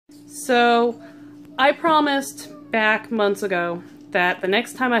So, I promised back months ago that the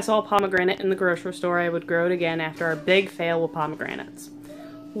next time I saw a pomegranate in the grocery store, I would grow it again after our big fail with pomegranates.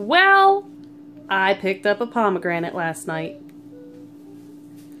 Well, I picked up a pomegranate last night.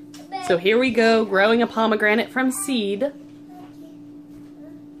 So here we go, growing a pomegranate from seed.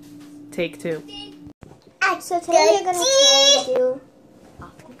 Take two. So today we're gonna try and do.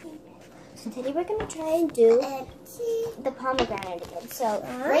 Today we're gonna try and do the pomegranate again. So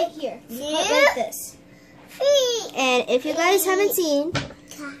right here, like this. And if you guys haven't seen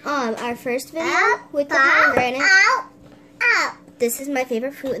our first video with the pomegranate, this is my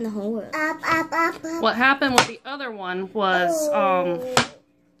favorite fruit in the whole world. What happened with the other one was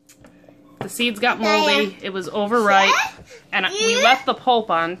the seeds got moldy, it was overripe, and we left the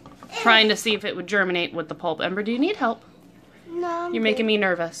pulp on, trying to see if it would germinate with the pulp. Ember, do you need help? No. You're making me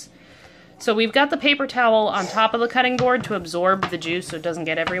nervous. So we've got the paper towel on top of the cutting board to absorb the juice so it doesn't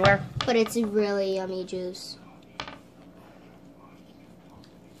get everywhere. But it's a really yummy juice.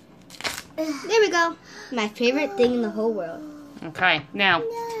 There we go. My favorite thing in the whole world. Okay, now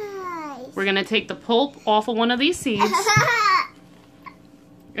we're going to take the pulp off of one of these seeds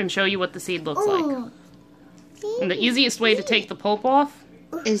and show you what the seed looks like. And the easiest way to take the pulp off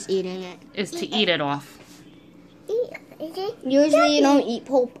is eating it. Is to eat it off. Usually you don't eat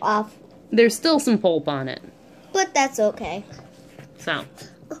pulp off. There's still some pulp on it. But that's okay. So,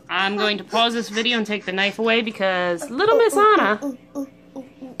 I'm going to pause this video and take the knife away because little Miss Anna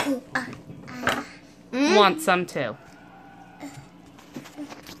wants some too.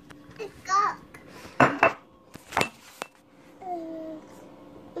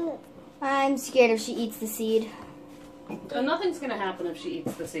 I'm scared if she eats the seed. Nothing's going to happen if she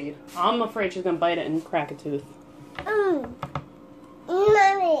eats the seed. I'm afraid she's going to bite it and crack a tooth.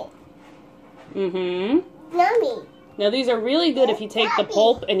 Mommy. Mm-hmm. Mommy. Now these are really good if you take the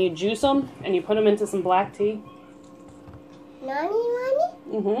pulp and you juice them and you put them into some black tea. Mommy?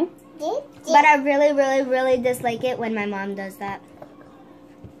 Mm-hmm. But I really, really, really dislike it when my mom does that.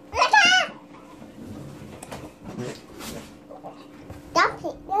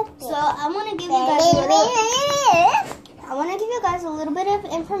 So I want to give you guys a little bit of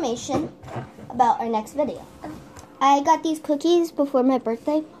information about our next video. I got these cookies before my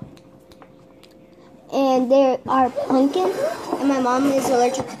birthday, and they are pumpkin, and my mom is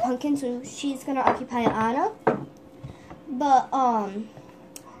allergic to pumpkin, so she's gonna occupy Anna. But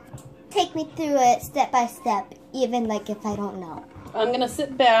take me through it step by step, even like if I don't know. I'm gonna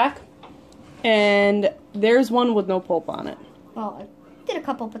sit back, and there's one with no pulp on it. Well, I did a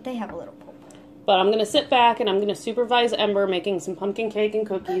couple, but they have a little pulp. But I'm gonna sit back and I'm gonna supervise Ember making some pumpkin cake and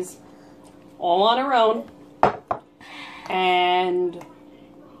cookies, all on her own. And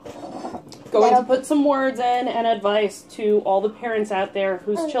going to put some words in and advice to all the parents out there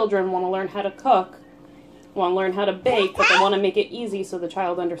whose children want to learn how to cook, want to learn how to bake, but they want to make it easy so the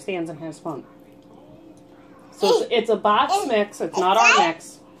child understands and has fun. So it's a box mix, it's not our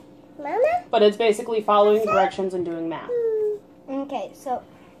mix, but it's basically following directions and doing math. Okay, so,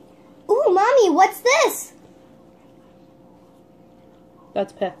 ooh, Mommy, what's this?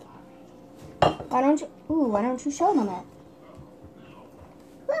 That's pith. Why don't you show them it?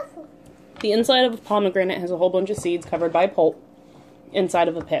 The inside of a pomegranate has a whole bunch of seeds covered by pulp inside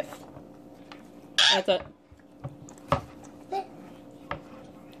of a pith. That's it.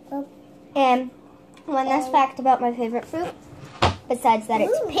 And one last fact about my favorite fruit, besides that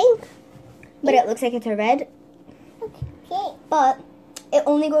it's pink, but it looks like it's a red, but it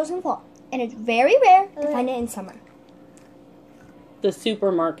only grows in fall, and it's very rare to find it in summer. The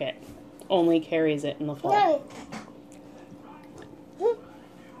supermarket only carries it in the fall.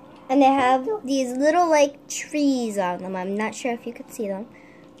 And they have these little, like, trees on them. I'm not sure if you could see them.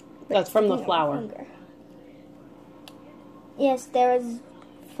 That's from the flower. Yes, there was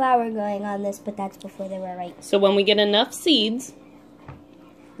flower going on this, but that's before they were ripe. So when we get enough seeds,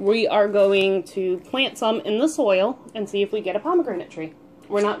 we are going to plant some in the soil and see if we get a pomegranate tree.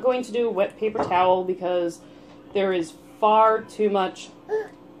 We're not going to do a wet paper towel because there is far too much,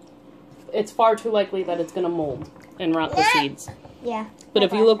 it's far too likely that it's going to mold and rot the seeds. Yeah. But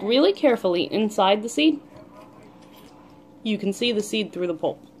if you look really carefully inside the seed, you can see the seed through the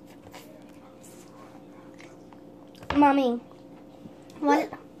pulp. Mommy,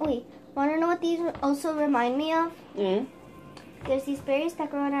 want to know what these also remind me of? Mm-hmm. There's these berries that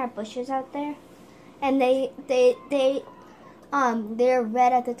grow in our bushes out there, and they're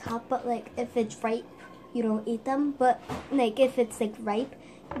red at the top, but like if it's ripe, you don't eat them. But like if it's like ripe,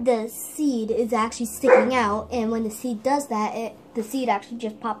 the seed is actually sticking out, and when the seed does that, the seed actually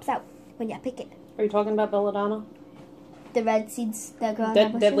just pops out when you pick it. Are you talking about belladonna? the red seeds that grow on the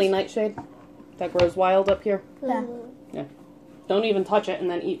bushes? Deadly nightshade that grows wild up here. Yeah. Yeah. Don't even touch it and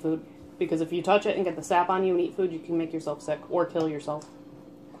then eat food. Because if you touch it and get the sap on you and eat food, you can make yourself sick or kill yourself.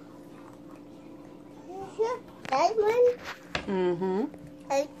 That one? Mm-hmm.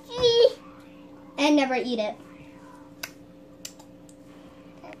 And never eat it.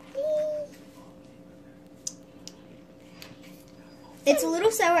 It's a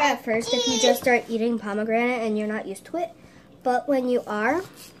little sour at first if you just start eating pomegranate and you're not used to it. But when you are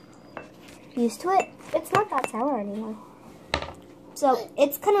used to it, it's not that sour anymore. So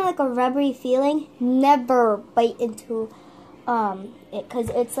it's kind of like a rubbery feeling. Never bite into it because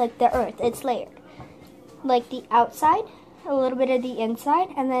it's like the earth. It's layered. Like the outside, a little bit of the inside,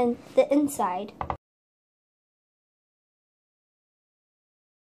 and then the inside.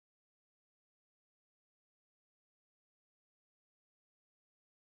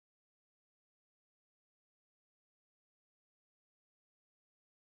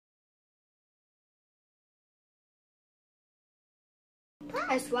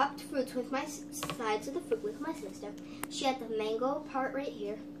 I swapped fruits with my sides of the fruit with my sister. She had the mango part right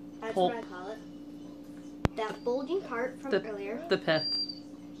here. That's what I call it. That bulging part from earlier. The pith.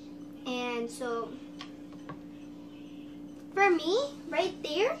 And so, for me, right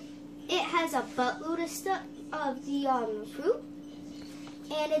there, it has a buttload of stuff of the fruit,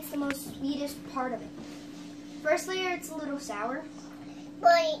 and it's the most sweetest part of it. First layer, it's a little sour,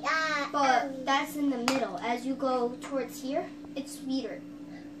 but that's in the middle. As you go towards here, it's sweeter,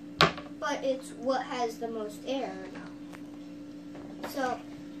 but it's what has the most air now. So,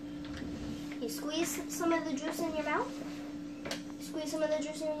 you squeeze some of the juice in your mouth. Squeeze some of the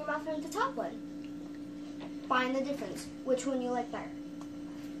juice in your mouth from the top one. Find the difference. Which one you like better.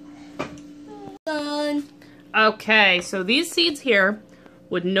 Done. Okay, so these seeds here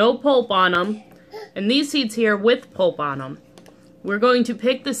with no pulp on them, and these seeds here with pulp on them. We're going to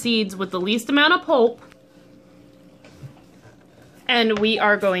pick the seeds with the least amount of pulp, and we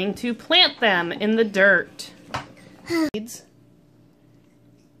are going to plant them in the dirt. Seeds.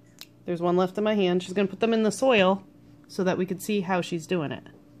 There's one left in my hand. She's going to put them in the soil so that we could see how she's doing it.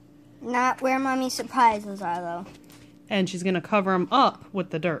 Not where Mommy's surprises are, though. And she's going to cover them up with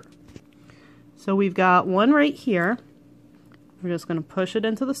the dirt. So we've got one right here. We're just going to push it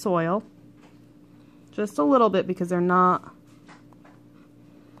into the soil. Just a little bit because they're not...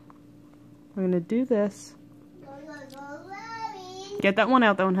 We're going to do this. Get that one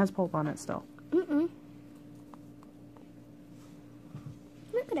out. That one has pulp on it still. Mm-mm.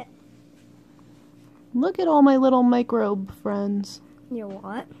 Look at it. Look at all my little microbe friends. Your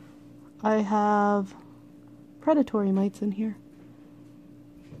what? I have predatory mites in here.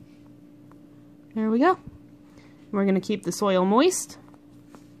 There we go. We're going to keep the soil moist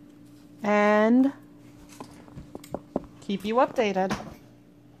and keep you updated.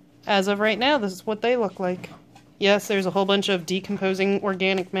 As of right now, this is what they look like. Yes, there's a whole bunch of decomposing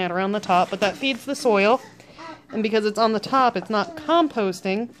organic matter on the top, but that feeds the soil. And because it's on the top, it's not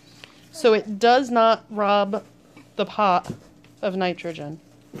composting, so it does not rob the pot of nitrogen.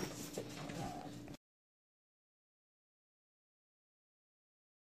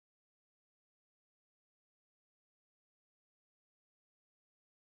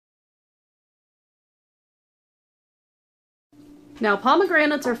 Now,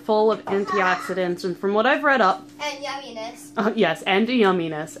 pomegranates are full of antioxidants, and from what I've read up... And yumminess. Yes, and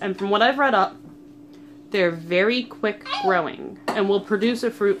yumminess. And from what I've read up, they're very quick growing, and will produce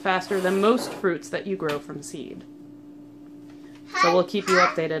a fruit faster than most fruits that you grow from seed. So we'll keep you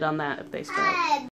updated on that if they sprout.